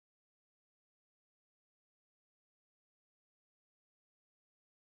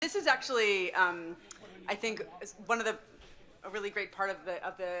This is actually, I think, a really great part of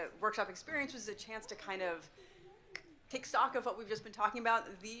the workshop experience was a chance to kind of take stock of what we've just been talking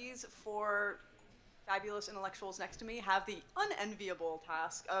about. These four fabulous intellectuals next to me have the unenviable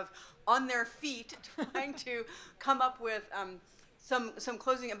task of, on their feet, trying to come up with some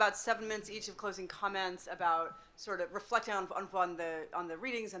closing, about 7 minutes each of closing comments about sort of reflecting on the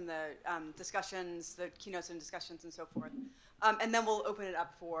readings and the discussions, the keynotes and discussions and so forth. And then we'll open it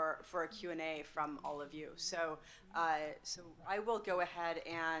up for a Q&A from all of you. So I will go ahead,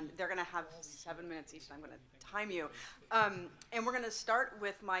 and they're going to have 7 minutes each, and I'm going to time you. And we're going to start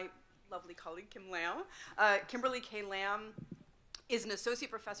with my lovely colleague, Kim Lamb. Kimberly K. Lamb is an associate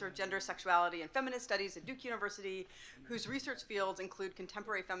professor of gender, sexuality, and feminist studies at Duke University, whose research fields include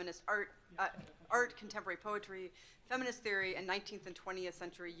contemporary feminist art, contemporary poetry, feminist theory, and 19th and 20th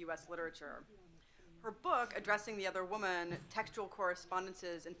century US literature. Her book, Addressing the Other Woman, Textual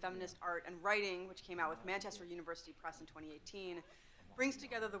Correspondences in Feminist Art and Writing, which came out with Manchester University Press in 2018, brings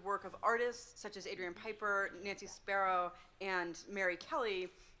together the work of artists such as Adrian Piper, Nancy Sparrow, and Mary Kelly,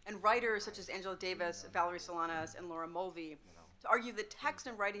 and writers such as Angela Davis, Valerie Solanas, and Laura Mulvey, to argue that text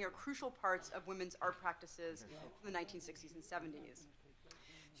and writing are crucial parts of women's art practices from the 1960s and 70s.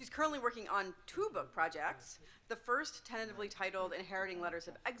 She's currently working on 2 book projects. The first, tentatively titled Inheriting Letters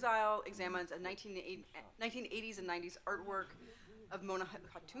of Exile, examines a 1980s and 90s artwork of Mona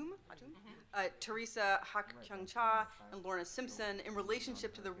Hatoum, Teresa Hak-Kyung-cha, and Lorna Simpson in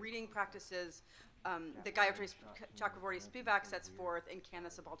relationship to the reading practices that Gayatri Chakravorty-Spivak sets forth in Can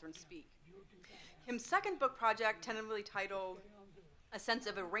the Subaltern Speak? Kim's second book project, tentatively titled A Sense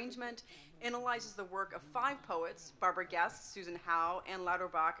of Arrangement, analyzes the work of 5 poets, Barbara Guest, Susan Howe, Anne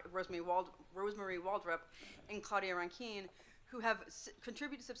Lauterbach, Rosemary Waldrop, and Claudia Rankine, who have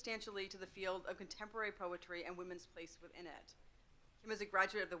contributed substantially to the field of contemporary poetry and women's place within it. Kim is a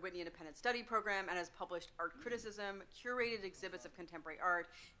graduate of the Whitney Independent Study Program and has published art criticism, curated exhibits of contemporary art,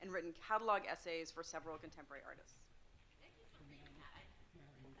 and written catalog essays for several contemporary artists.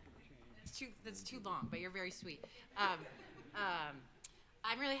 That's too long, but you're very sweet.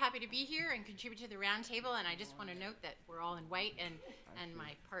 I'm really happy to be here and contribute to the roundtable, and I just want to note that we're all in white, and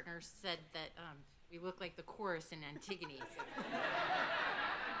my partner said that we look like the chorus in Antigone.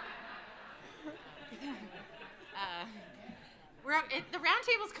 The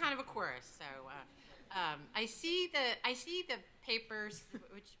roundtable's kind of a chorus, so I see the papers,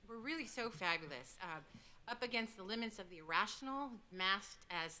 which were really so fabulous, up against the limits of the irrational, masked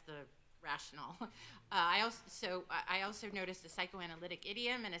as the rational. I also noticed a psychoanalytic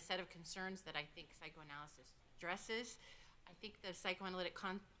idiom and a set of concerns that I think psychoanalysis addresses. I think the psychoanalytic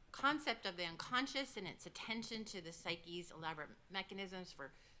concept of the unconscious and its attention to the psyche's elaborate mechanisms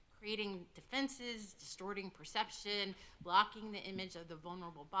for creating defenses, distorting perception, blocking the image of the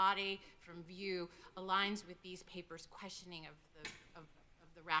vulnerable body from view aligns with these papers' questioning of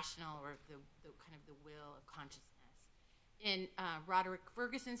the rational, or the kind of the will of consciousness. In Roderick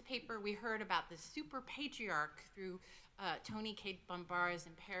Ferguson's paper, we heard about the super patriarch through Toni Cade Bambara's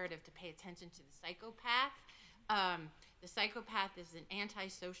imperative to pay attention to the psychopath. The psychopath is an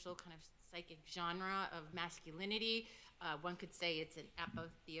antisocial kind of psychic genre of masculinity. One could say it's an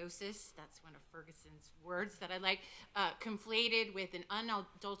apotheosis. That's one of Ferguson's words that I like, conflated with an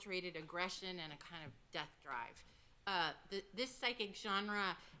unadulterated aggression and a kind of death drive. This psychic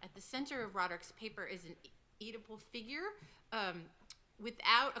genre at the center of Roderick's paper is an Oedipal figure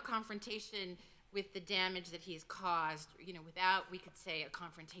without a confrontation with the damage that he's caused, without, we could say, a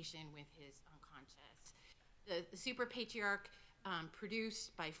confrontation with his unconscious. The super patriarch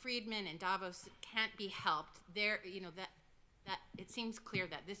produced by Friedman and Davos can't be helped. There, that it seems clear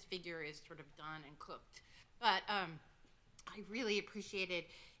that this figure is sort of done and cooked. But I really appreciated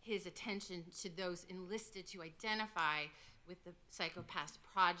his attention to those enlisted to identify with the psychopath's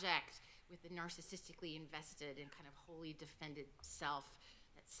project, with the narcissistically invested and kind of wholly defended self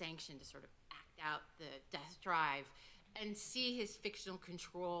that's sanctioned to sort of act out the death drive, and see his fictional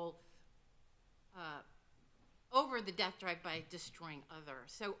control over the death drive by destroying others.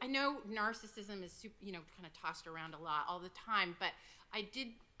 So I know narcissism is kind of tossed around a lot all the time, but it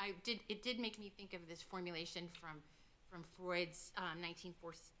did make me think of this formulation from Freud's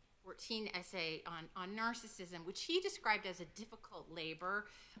 1914 essay on narcissism, which he described as a difficult labor.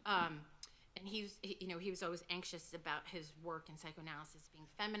 And he was always anxious about his work in psychoanalysis being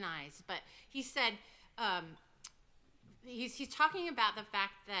feminized. But he said, he's talking about the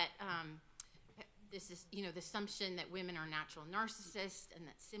fact that this is, the assumption that women are natural narcissists and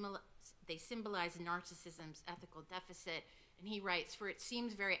that they symbolize narcissism's ethical deficit. And he writes, "For it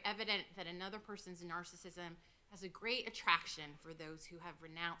seems very evident that another person's narcissism has a great attraction for those who have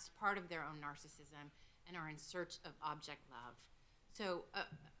renounced part of their own narcissism and are in search of object love. So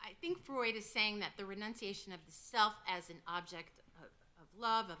I think Freud is saying that the renunciation of the self as an object of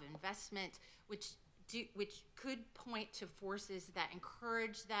love, of investment, which could point to forces that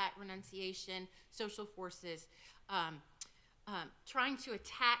encourage that renunciation, social forces, trying to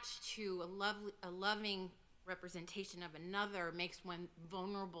attach to a loving representation of another makes one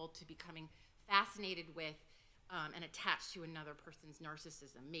vulnerable to becoming fascinated with and attached to another person's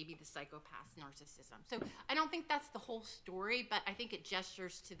narcissism, maybe the psychopath's narcissism. So I don't think that's the whole story, but I think it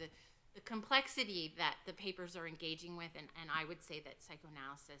gestures to the complexity that the papers are engaging with, and I would say that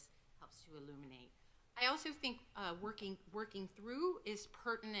psychoanalysis helps to illuminate. I also think working through is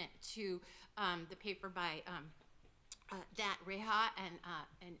pertinent to the paper by Dat Reha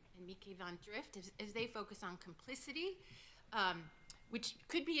and Mieke van Drift, as they focus on complicity, which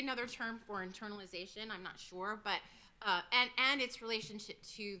could be another term for internalization, I'm not sure, but and its relationship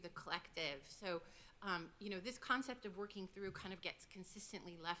to the collective. So, this concept of working through kind of gets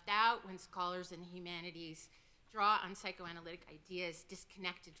consistently left out when scholars in the humanities draw on psychoanalytic ideas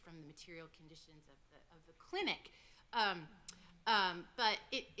disconnected from the material conditions of the clinic. But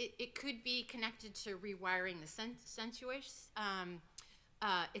it could be connected to rewiring the sensuous.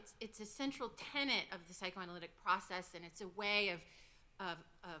 It's a central tenet of the psychoanalytic process, and it's a way of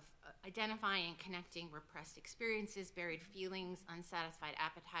identifying and connecting repressed experiences, buried feelings, unsatisfied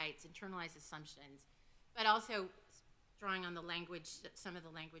appetites, internalized assumptions, but also drawing on the language, some of the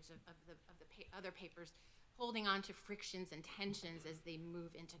language of the other papers, holding on to frictions and tensions as they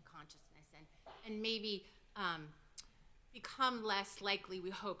move into consciousness, and maybe become less likely,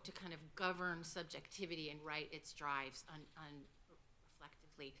 we hope, to kind of govern subjectivity and write its drives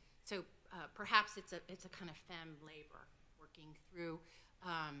unreflectively. So perhaps it's a kind of femme labor, working through,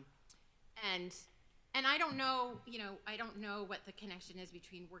 and I don't know, I don't know what the connection is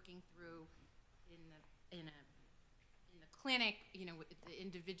between working through in the clinic, with the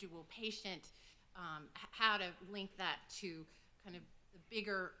individual patient, how to link that to kind of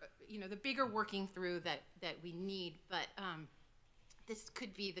the bigger working through that we need, but this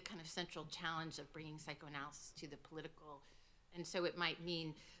could be the kind of central challenge of bringing psychoanalysis to the political, and so it might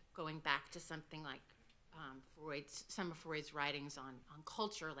mean going back to something like some of Freud's writings on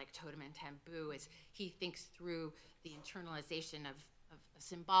culture, like Totem and Taboo, as he thinks through the internalization of a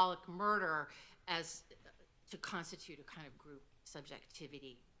symbolic murder as to constitute a kind of group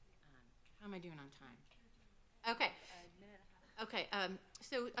subjectivity. How am I doing on time? Okay. Okay,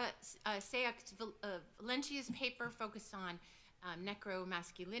 so Valencia's paper focused on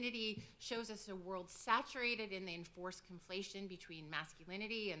necromasculinity shows us a world saturated in the enforced conflation between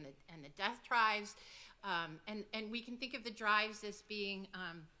masculinity and the death drives, and we can think of the drives as being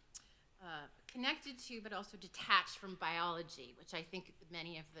connected to but also detached from biology, which I think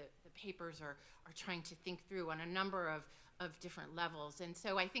many of the papers are trying to think through on a number of different levels. And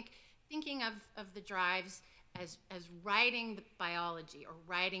so I think thinking of the drives as writing the biology or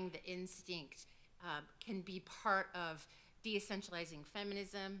writing the instinct can be part of de-essentializing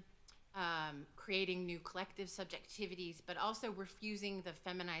feminism, creating new collective subjectivities, but also refusing the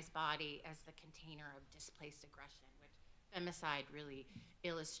feminized body as the container of displaced aggression, which femicide really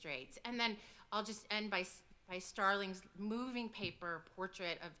illustrates. And then I'll just end by Starling's moving paper,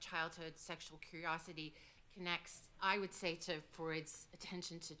 Portrait of Childhood Sexual Curiosity, connects, I would say, to Freud's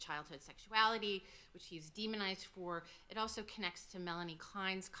attention to childhood sexuality, which he's demonized for. It also connects to Melanie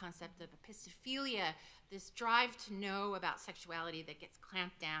Klein's concept of epistophilia, this drive to know about sexuality that gets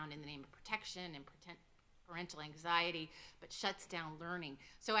clamped down in the name of protection and parental anxiety, but shuts down learning.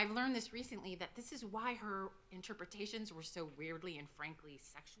 So I've learned this recently, that this is why her interpretations were so weirdly and frankly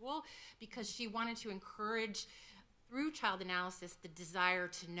sexual, because she wanted to encourage, through child analysis, the desire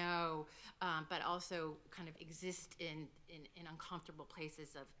to know, but also kind of exist in uncomfortable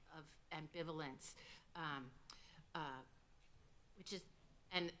places of ambivalence, which is,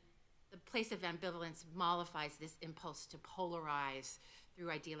 and the place of ambivalence mollifies this impulse to polarize through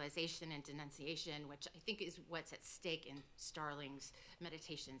idealization and denunciation, which I think is what's at stake in Starling's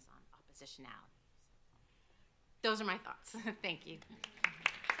meditations on oppositionality. Those are my thoughts. Thank you.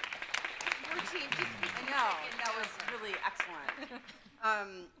 I know, that was really excellent.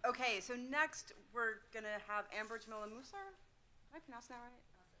 Okay, so next we're going to have Amber Jamila Musser. Am I pronouncing that right?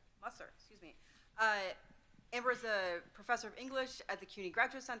 Musser, excuse me. Amber is a professor of English at the CUNY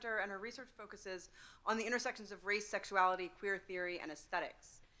Graduate Center, and her research focuses on the intersections of race, sexuality, queer theory, and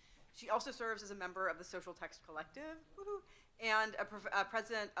aesthetics. She also serves as a member of the Social Text Collective, and a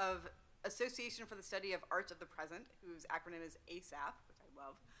president of Association for the Study of Arts of the Present, whose acronym is ASAP, which I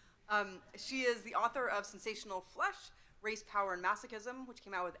love. She is the author of Sensational Flesh, Race, Power, and Masochism, which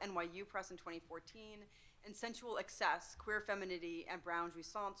came out with NYU Press in 2014, and Sensual Excess, Queer Femininity and Brown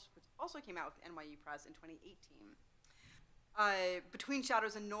Jouissance, which also came out with NYU Press in 2018. Between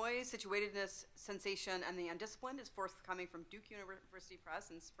Shadows and Noise, Situatedness, Sensation, and the Undisciplined is forthcoming from Duke University Press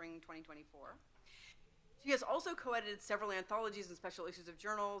in spring 2024. She has also co-edited several anthologies and special issues of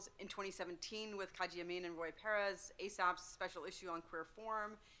journals. In 2017 with Kaji Amin and Roy Perez, ASAP's special issue on queer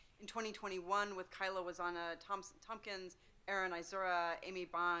form. In 2021 with Kyla Wazana Tompkins, Erin Izura, Amy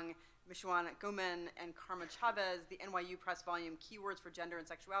Bang, Mishuan Gomen, and Karma Chavez, the NYU Press volume Keywords for Gender and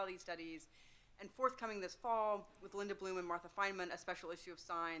Sexuality Studies. And forthcoming this fall with Linda Bloom and Martha Feynman, a special issue of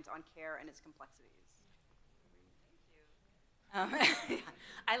Signs on Care and its Complexities.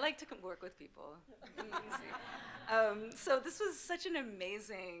 I like to work with people. So this was such an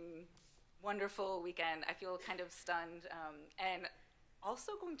amazing, wonderful weekend. I feel kind of stunned, and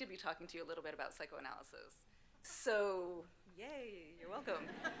also going to be talking to you a little bit about psychoanalysis. So, yay, you're welcome.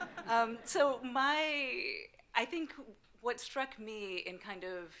 I think what struck me in kind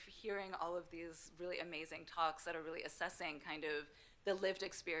of hearing all of these really amazing talks that are really assessing kind of the lived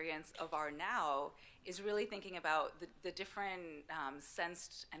experience of our now is really thinking about the different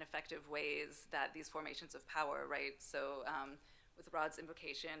sensed and effective ways that these formations of power, right? So with Rod's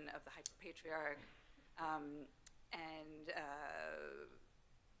invocation of the hyperpatriarch,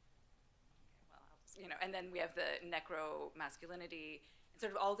 and then we have the necro-masculinity, and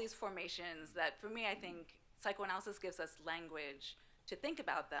sort of all these formations that, for me, I think psychoanalysis gives us language to think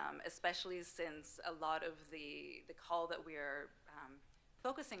about them, especially since a lot of the call that we're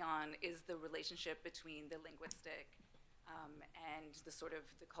focusing on is the relationship between the linguistic and the sort of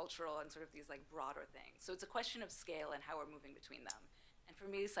the cultural and sort of these like broader things. So it's a question of scale and how we're moving between them. And for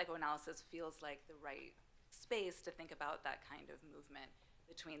me, psychoanalysis feels like the right space to think about that kind of movement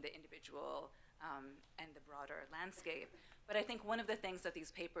between the individual and the broader landscape. But I think one of the things that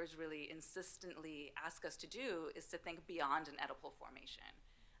these papers really insistently ask us to do is to think beyond an Oedipal formation.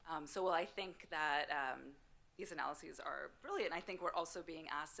 So while I think that these analyses are brilliant, I think we're also being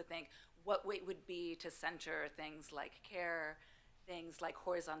asked to think what it would be to center things like care, things like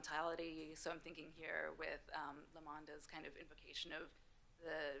horizontality. So I'm thinking here with Lamonda's kind of invocation of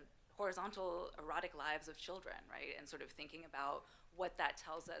the horizontal erotic lives of children, right? And sort of thinking about what that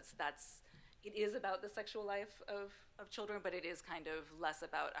tells us. It is about the sexual life of children, but it is kind of less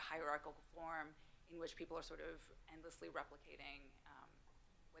about a hierarchical form in which people are sort of endlessly replicating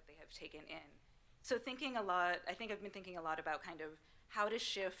what they have taken in. So thinking a lot, I think I've been thinking a lot about kind of how to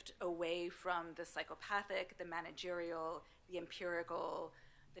shift away from the psychopathic, the managerial, the empirical,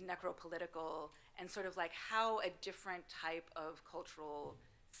 the necropolitical, and sort of like how a different type of cultural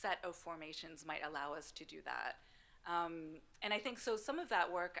set of formations might allow us to do that. And I think so some of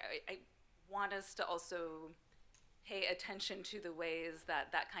that work, I want us to also pay attention to the ways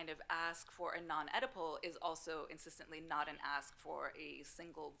that that kind of ask for a non-Oedipal is also insistently not an ask for a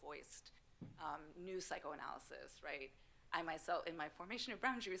single-voiced new psychoanalysis, right? I myself, in my formation of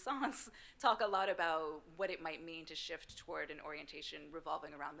Brown Jouissance, talk a lot about what it might mean to shift toward an orientation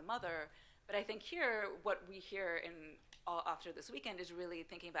revolving around the mother. But I think here, what we hear after this weekend is really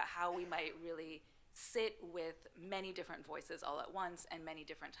thinking about how we might really sit with many different voices all at once and many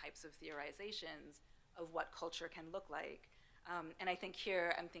different types of theorizations of what culture can look like. And I think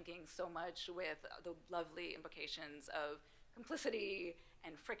here I'm thinking so much with the lovely implications of complicity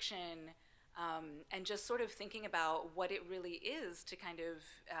and friction, and just sort of thinking about what it really is to kind of,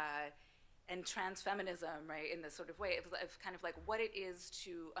 and transfeminism, right, in this sort of way, of kind of like what it is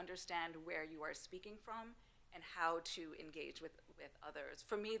to understand where you are speaking from and how to engage with others.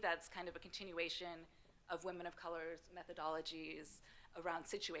 For me, that's kind of a continuation of women of color's methodologies around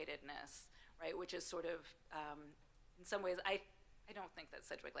situatedness, right, which is sort of, in some ways, I don't think that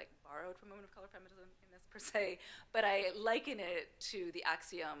Sedgwick like borrowed from women of color feminism in this per se, but I liken it to the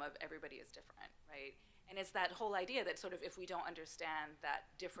axiom of everybody is different, right? And it's that whole idea that sort of if we don't understand that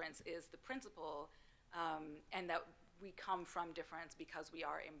difference is the principle, and that we come from difference because we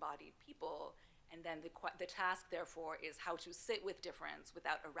are embodied people, and then the task, therefore, is how to sit with difference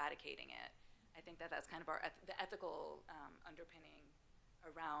without eradicating it. I think that that's kind of the ethical underpinning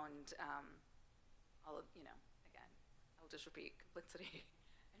around all of, again, I'll just repeat, complicity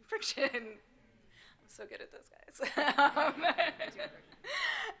and friction. I'm so good at this, guys.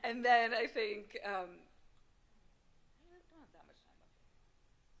 And then I think, I don't have that much time left.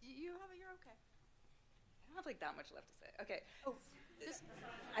 You're okay. I don't have like that much left to say. Okay. Oh,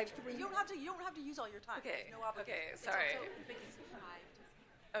 I have 3. You don't have to use all your time. Okay. There's no obligation. Okay. Sorry.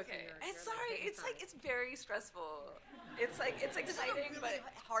 Okay. And sorry, it's very stressful. It's exciting, This is a but really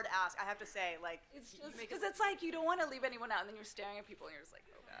hard ask. I have to say, like, it's just because it's like you don't want to leave anyone out, and then you're staring at people, and you're just like,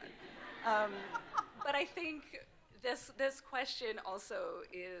 oh god. But I think this question also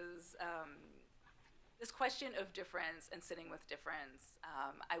is this question of difference and sitting with difference.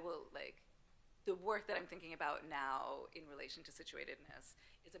 I will the work that I'm thinking about now in relation to situatedness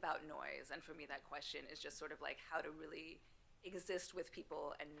is about noise, and for me that question is just sort of like how to really exist with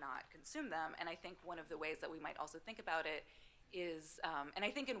people and not consume them. And I think one of the ways that we might also think about it is, and I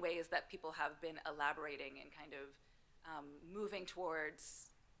think in ways that people have been elaborating and kind of moving towards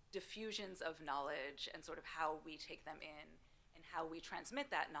diffusions of knowledge and sort of how we take them in and how we transmit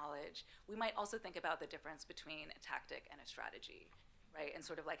that knowledge, we might also think about the difference between a tactic and a strategy, right? And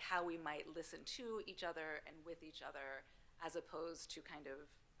sort of like how we might listen to each other and with each other, as opposed to kind of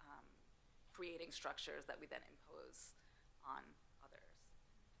creating structures that we then impose on others.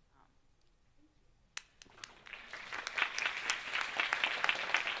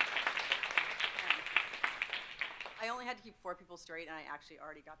 I only had to keep 4 people straight, and I actually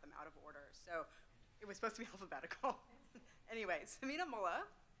already got them out of order. So it was supposed to be alphabetical. Anyway, Samina Mullah,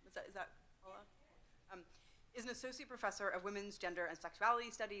 is that Mullah? Is an associate professor of women's gender and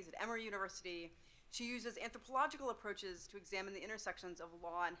sexuality studies at Emory University. She uses anthropological approaches to examine the intersections of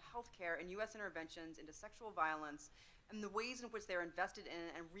law and healthcare in U.S. interventions into sexual violence and the ways in which they are invested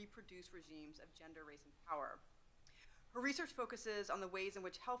in and reproduce regimes of gender, race, and power. Her research focuses on the ways in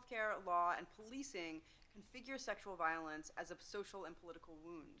which healthcare, law, and policing configure sexual violence as a social and political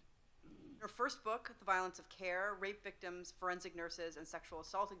wound. In her first book, The Violence of Care, Rape Victims, Forensic Nurses, and Sexual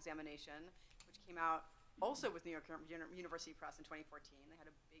Assault Examination, which came out also with New York University Press in 2014, they had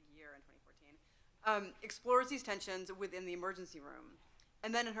a big year in 2014, explores these tensions within the emergency room.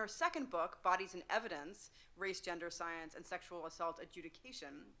 And then in her second book, Bodies and Evidence, Race, Gender, Science, and Sexual Assault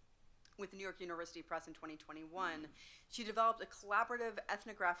Adjudication, with the New York University Press in 2021, she developed a collaborative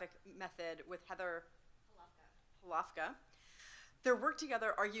ethnographic method with Heather Halafka. Their work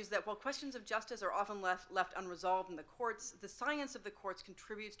together argues that while questions of justice are often left unresolved in the courts, the science of the courts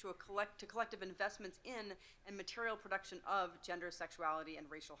contributes to collective investments in and material production of gender, sexuality, and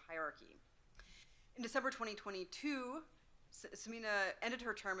racial hierarchy. In December 2022, Samina ended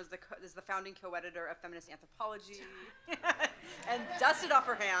her term as the founding co-editor of Feminist Anthropology and dusted off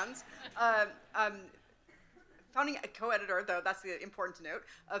her hands. Founding a co-editor, though, that's important to note,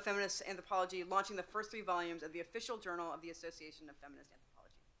 of Feminist Anthropology, launching the first 3 volumes of the official journal of the Association of Feminist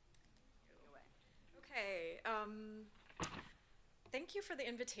Anthropology. Okay. Thank you for the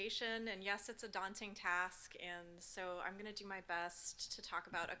invitation, and yes, it's a daunting task, and so I'm going to do my best to talk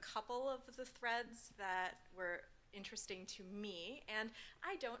about a couple of the threads that were interesting to me, and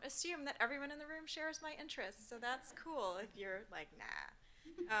I don't assume that everyone in the room shares my interests, so that's cool if you're like, nah.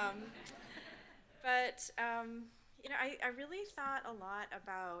 You know, I really thought a lot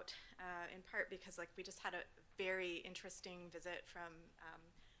about, in part because we just had a very interesting visit from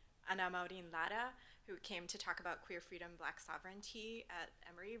Ana Maureen Lara, who came to talk about queer freedom, Black sovereignty at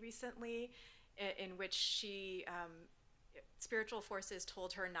Emory recently, in which she, spiritual forces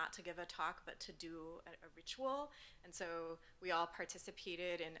told her not to give a talk, but to do a ritual. And so we all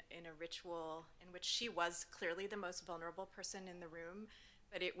participated in a ritual in which she was clearly the most vulnerable person in the room,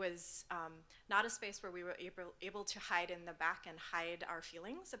 but it was not a space where we were able to hide in the back and hide our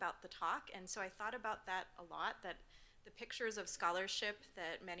feelings about the talk. And so I thought about that a lot, that the pictures of scholarship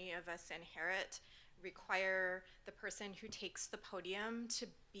that many of us inherit require the person who takes the podium to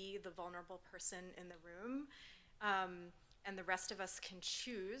be the vulnerable person in the room. And the rest of us can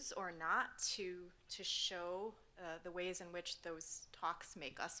choose or not to show the ways in which those talks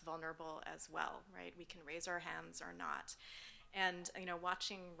make us vulnerable as well, right? We can raise our hands or not. And you know,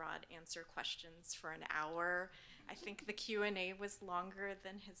 watching Rod answer questions for an hour, I think the Q&A was longer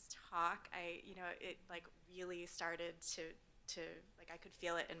than his talk. It really started to I could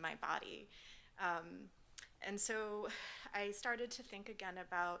feel it in my body. And so I started to think again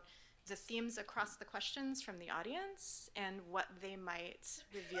about the themes across the questions from the audience and what they might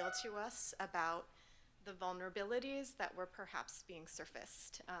reveal to us about the vulnerabilities that were perhaps being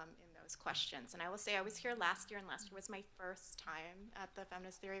surfaced in those questions. And I will say I was here last year, and last year was my first time at the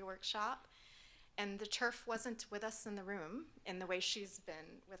Feminist Theory Workshop. And the TERF wasn't with us in the room in the way she's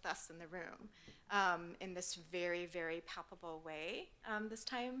been with us in the room, in this very, very palpable way this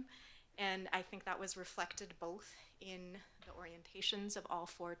time. And I think that was reflected both in the orientations of all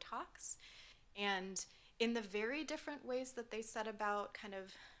 4 talks and in the very different ways that they set about kind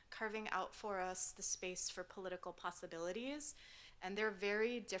of carving out for us the space for political possibilities. And they're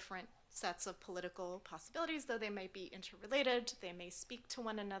very different sets of political possibilities, though they might be interrelated, they may speak to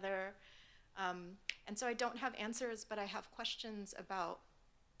one another. And so I don't have answers, but I have questions about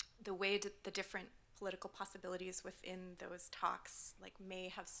the way the different political possibilities within those talks may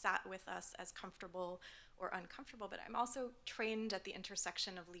have sat with us as comfortable or uncomfortable. But I'm also trained at the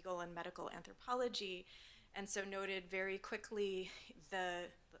intersection of legal and medical anthropology, and so noted very quickly the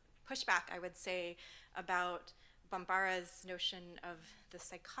pushback, I would say, about Bambara's notion of the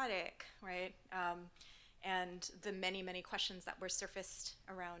psychotic, right? And the many, many questions that were surfaced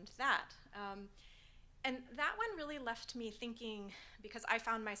around that. And that one really left me thinking, because I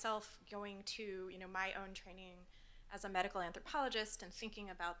found myself going to my own training as a medical anthropologist and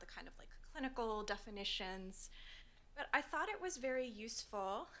thinking about the kind of clinical definitions. But I thought it was very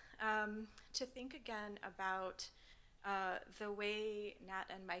useful to think again about the way Nat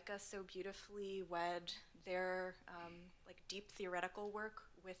and Micah so beautifully wed their deep theoretical work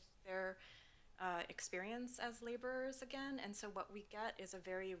with their experience as laborers again. And so what we get is a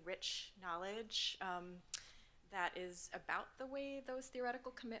very rich knowledge that is about the way those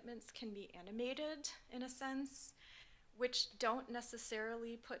theoretical commitments can be animated in a sense, which don't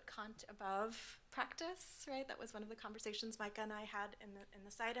necessarily put Kant above practice, right? That was one of the conversations Micah and I had in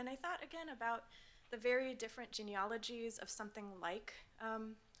the side. And I thought again about the very different genealogies of something like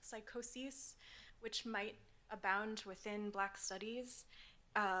psychosis, which might abound within Black studies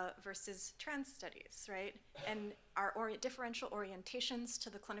versus trans studies, right? And our differential orientations to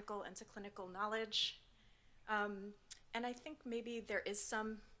the clinical and to clinical knowledge. And I think maybe there is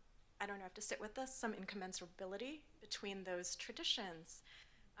some, I don't know, I have to sit with this, some incommensurability between those traditions.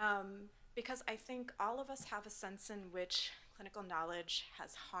 Because I think all of us have a sense in which clinical knowledge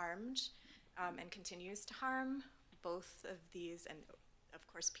has harmed and continues to harm both of these, and of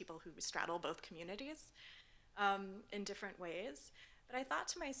course people who straddle both communities in different ways. But I thought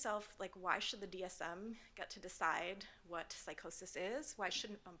to myself, why should the DSM get to decide what psychosis is? Why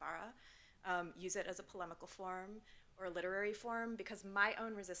shouldn't Bambara use it as a polemical form or a literary form? Because my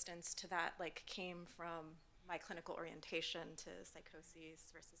own resistance to that came from my clinical orientation to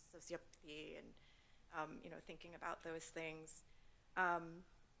psychosis versus sociopathy, and thinking about those things.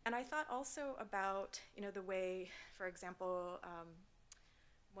 And I thought also about the way, for example,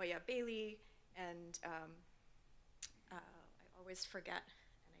 Moya Bailey and I always forget,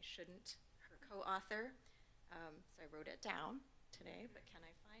 and I shouldn't, her co-author, so I wrote it down today, but can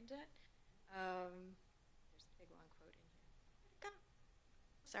I find it? There's a big long quote in here. Go.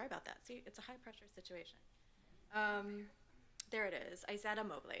 Sorry about that. See, it's a high-pressure situation. There it is, Izetta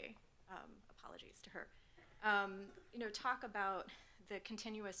Mobley. Apologies to her. Talk about the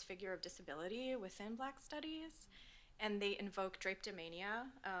continuous figure of disability within Black studies, and they invoke drapetomania,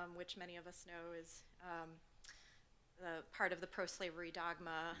 which many of us know is the part of the pro-slavery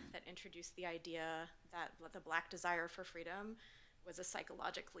dogma that introduced the idea that the Black desire for freedom was a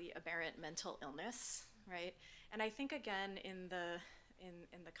psychologically aberrant mental illness, right? And I think again in the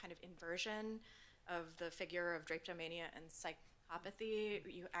kind of inversion of the figure of drapetomania and psychopathy,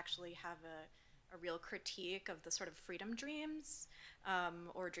 you actually have a real critique of the sort of freedom dreams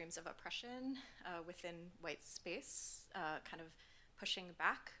or dreams of oppression within white space, kind of pushing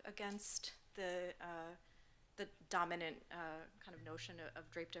back against the dominant kind of notion of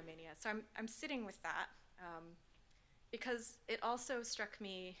drapetomania. So I'm sitting with that because it also struck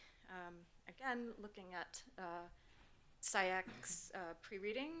me, again, looking at Sayek's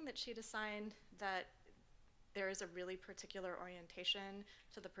pre-reading that she'd assigned, that there is a really particular orientation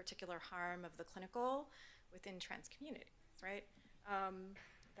to the particular harm of the clinical within trans communities, right?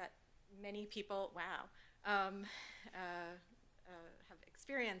 That many people, have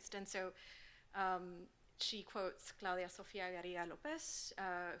experienced. And so she quotes Claudia Sofia Garriga Lopez,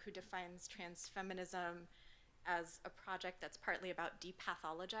 who defines trans feminism as a project that's partly about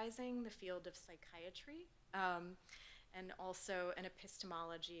depathologizing the field of psychiatry, and also an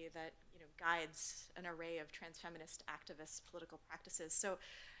epistemology that guides an array of trans feminist activist political practices. So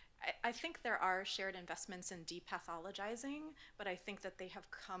I think there are shared investments in depathologizing, but I think that they have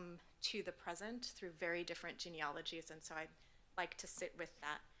come to the present through very different genealogies, and so I'd like to sit with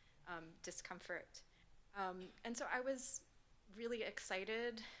that discomfort. And so I was really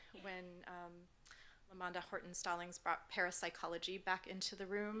excited when Lamanda Horton-Stallings brought parapsychology back into the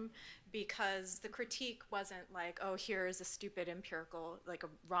room, because the critique wasn't oh, here's a stupid empirical, a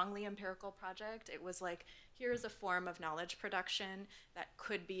wrongly empirical project. It was here's a form of knowledge production that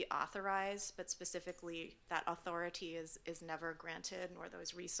could be authorized, but specifically that authority is never granted, nor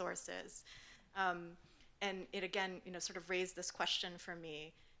those resources. And it again, sort of raised this question for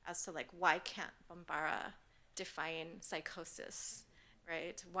me as to why can't Bambara define psychosis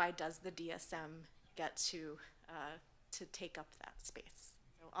right? Why does the DSM get to take up that space?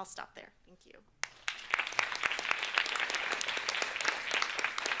 So I'll stop there. Thank you.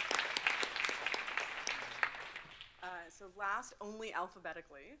 So last, only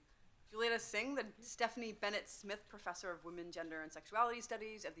alphabetically, Julieta Singh, the Stephanie Bennett Smith Professor of Women, Gender, and Sexuality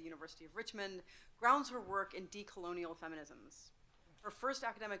Studies at the University of Richmond, grounds her work in decolonial feminisms. Her first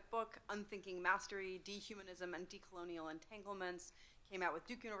academic book, Unthinking Mastery, Dehumanism and Decolonial Entanglements, came out with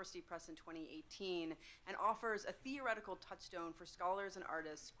Duke University Press in 2018 and offers a theoretical touchstone for scholars and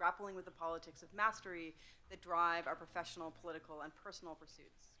artists grappling with the politics of mastery that drive our professional, political, and personal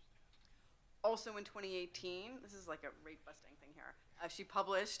pursuits. Also in 2018, this is like a rate-busting thing here, she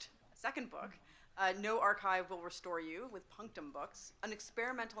published a second book, No Archive Will Restore You, with Punctum Books, an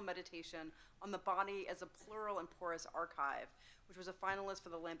experimental meditation on the body as a plural and porous archive, which was a finalist for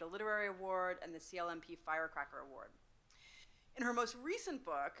the Lambda Literary Award and the CLMP Firecracker Award. In her most recent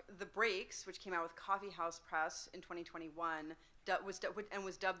book, The Breaks, which came out with Coffee House Press in 2021, was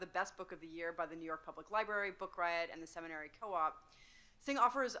dubbed the best book of the year by the New York Public Library, Book Riot, and the Seminary Co-op, Singh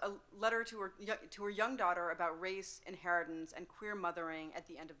offers a letter to her young daughter about race, inheritance, and queer mothering at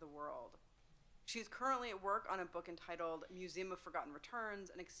the end of the world. She is currently at work on a book entitled Museum of Forgotten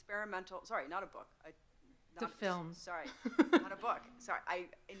Returns, an experimental, sorry, not a book. It's a film. Sorry, not a book. Sorry, I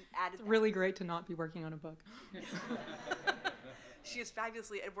added It's really great to not be working on a book. She is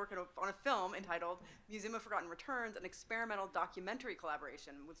fabulously at work on a film entitled Museum of Forgotten Returns, an experimental documentary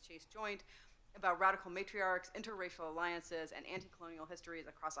collaboration with Chase Joint about radical matriarchs, interracial alliances, and anti-colonial histories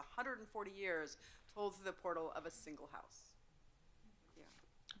across 140 years, told through the portal of a single house. Yeah.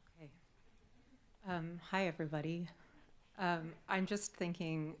 Okay. Hi, everybody. I'm just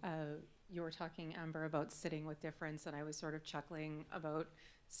thinking, you were talking, Amber, about sitting with difference, and I was sort of chuckling about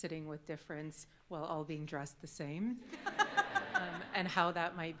sitting with difference while all being dressed the same. And how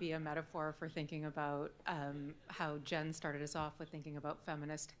that might be a metaphor for thinking about how Jen started us off with thinking about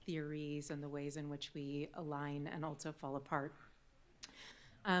feminist theories and the ways in which we align and also fall apart.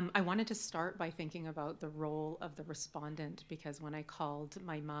 I wanted to start by thinking about the role of the respondent, because when I called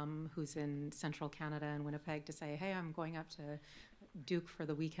my mom, who's in central Canada in Winnipeg, to say, hey, I'm going up to Duke for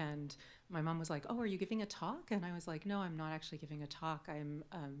the weekend, my mom was like, oh, are you giving a talk? And I was like, no, I'm not actually giving a talk. I'm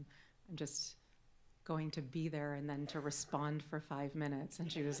just going to be there and then to respond for 5 minutes. And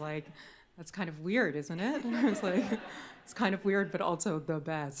she was like, that's kind of weird, isn't it? And I was like, it's kind of weird, but also the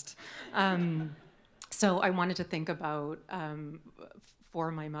best. So I wanted to think about,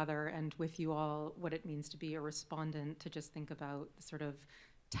 for my mother and with you all, what it means to be a respondent, to just think about the sort of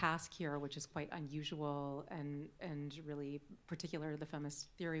task here, which is quite unusual and really particular to the Feminist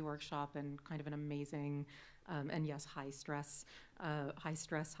Theory Workshop, and kind of an amazing and yes, high stress,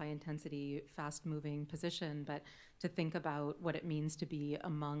 high intensity, fast moving position, but to think about what it means to be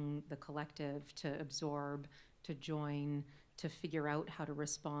among the collective, to absorb, to join, to figure out how to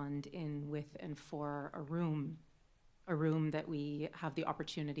respond in, with, and for a room that we have the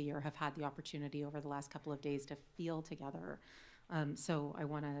opportunity, or have had the opportunity over the last couple of days, to feel together. So I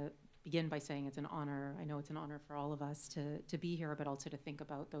want to begin by saying it's an honor. I know it's an honor for all of us to be here, but also to think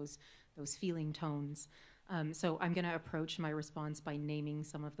about those feeling tones. So I'm going to approach my response by naming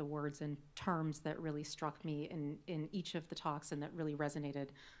some of the words and terms that really struck me in each of the talks and that really resonated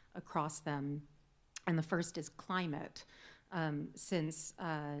across them. And the first is climate. Since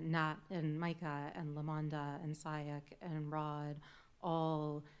Nat and Micah and Lamonda and Sayak and Rod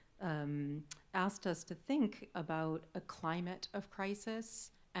all asked us to think about a climate of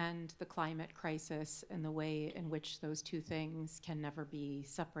crisis and the climate crisis and the way in which those two things can never be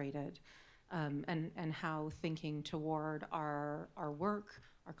separated, and how thinking toward our work,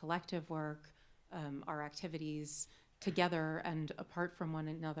 our collective work, our activities together and apart from one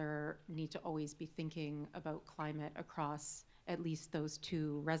another need to always be thinking about climate across at least those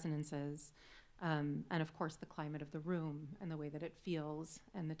two resonances. And of course, the climate of the room and the way that it feels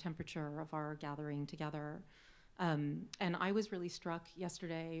and the temperature of our gathering together. And I was really struck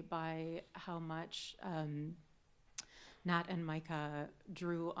yesterday by how much Nat and Micah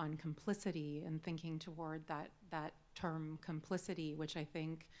drew on complicity and thinking toward that term complicity, which I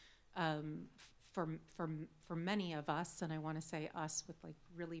think for many of us, and I want to say us with like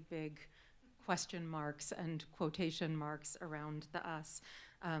really big question marks and quotation marks around the us,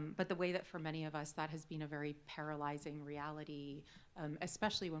 but the way that for many of us that has been a very paralyzing reality,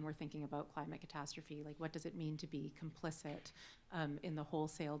 especially when we're thinking about climate catastrophe. Like, what does it mean to be complicit in the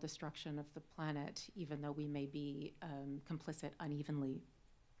wholesale destruction of the planet, even though we may be complicit unevenly?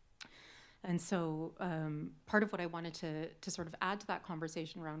 And so part of what I wanted to sort of add to that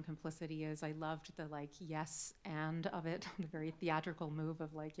conversation around complicity is I loved the like yes and of it, the very theatrical move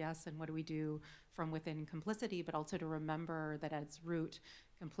of like yes and what do we do from within complicity, but also to remember that at its root,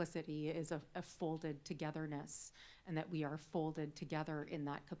 complicity is a folded togetherness, and that we are folded together in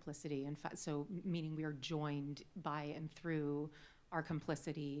that complicity. In fact, so meaning we are joined by and through our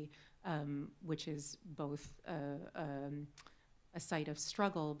complicity, which is both a site of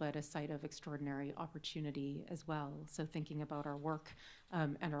struggle, but a site of extraordinary opportunity as well. So thinking about our work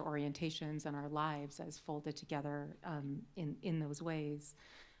and our orientations and our lives as folded together in those ways.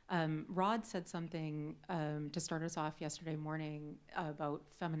 Rod said something to start us off yesterday morning about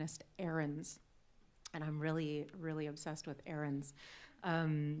feminist errands. And I'm really, really obsessed with errands.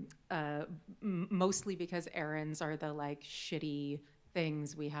 Mostly because errands are the like shitty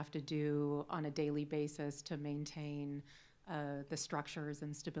things we have to do on a daily basis to maintain the structures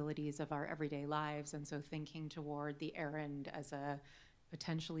and stabilities of our everyday lives. And so thinking toward the errand as a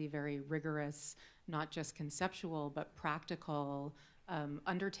potentially very rigorous, not just conceptual, but practical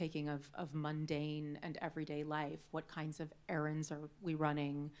undertaking of mundane and everyday life. What kinds of errands are we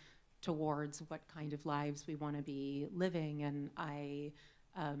running towards what kind of lives we want to be living? And I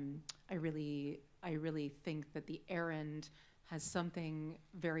really think that the errand has something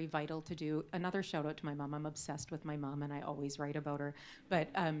very vital to do. Another shout out to my mom. I'm obsessed with my mom, and I always write about her. But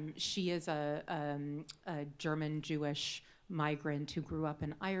she is a German Jewish migrant who grew up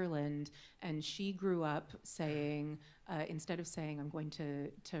in Ireland, and she grew up saying, instead of saying I'm going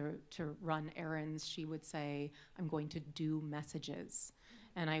to run errands, she would say I'm going to do messages.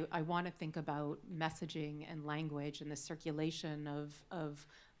 And I want to think about messaging and language and the circulation of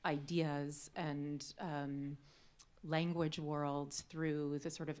ideas and language worlds through the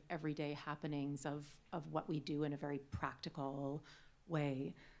sort of everyday happenings of what we do in a very practical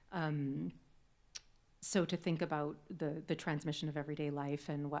way. So to think about the transmission of everyday life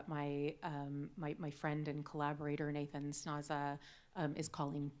and what my friend and collaborator Nathan Snaza is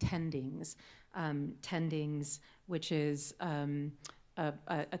calling tendings. Tendings, which is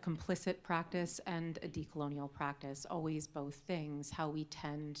a complicit practice and a decolonial practice, always both things. How we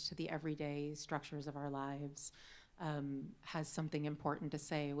tend to the everyday structures of our lives has something important to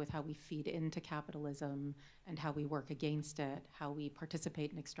say with how we feed into capitalism and how we work against it, how we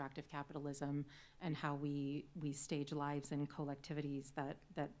participate in extractive capitalism, and how we stage lives in collectivities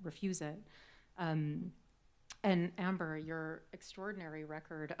that refuse it. And Amber, your extraordinary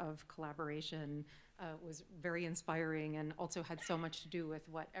record of collaboration was very inspiring and also had so much to do with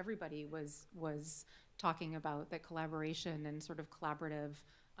what everybody was talking about, that collaboration and sort of collaborative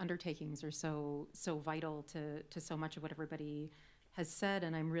undertakings are so vital to so much of what everybody has said.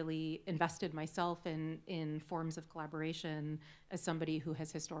 And I'm really invested myself in forms of collaboration as somebody who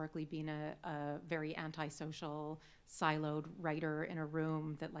has historically been a very antisocial, siloed writer in a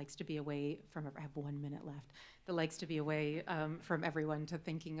room that likes to be away from, I have 1 minute left, that likes to be away from everyone, to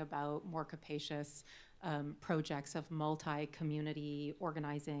thinking about more capacious projects of multi-community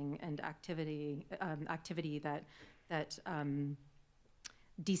organizing and activity that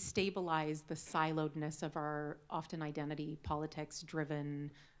destabilize the siloedness of our often identity politics driven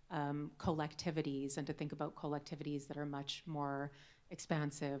collectivities, and to think about collectivities that are much more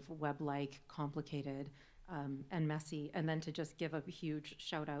expansive, web-like, complicated, and messy. And then to just give a huge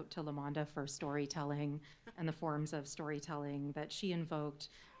shout out to Lamonda for storytelling and the forms of storytelling that she invoked.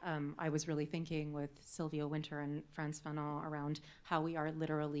 I was really thinking with Sylvia Winter and Frantz Fanon around how we are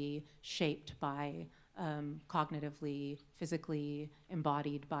literally shaped by cognitively, physically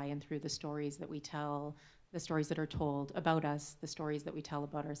embodied by and through the stories that we tell, the stories that are told about us, the stories that we tell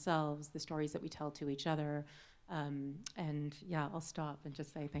about ourselves, the stories that we tell to each other. And yeah, I'll stop and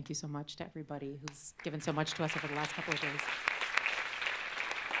just say thank you so much to everybody who's given so much to us over the last couple of days.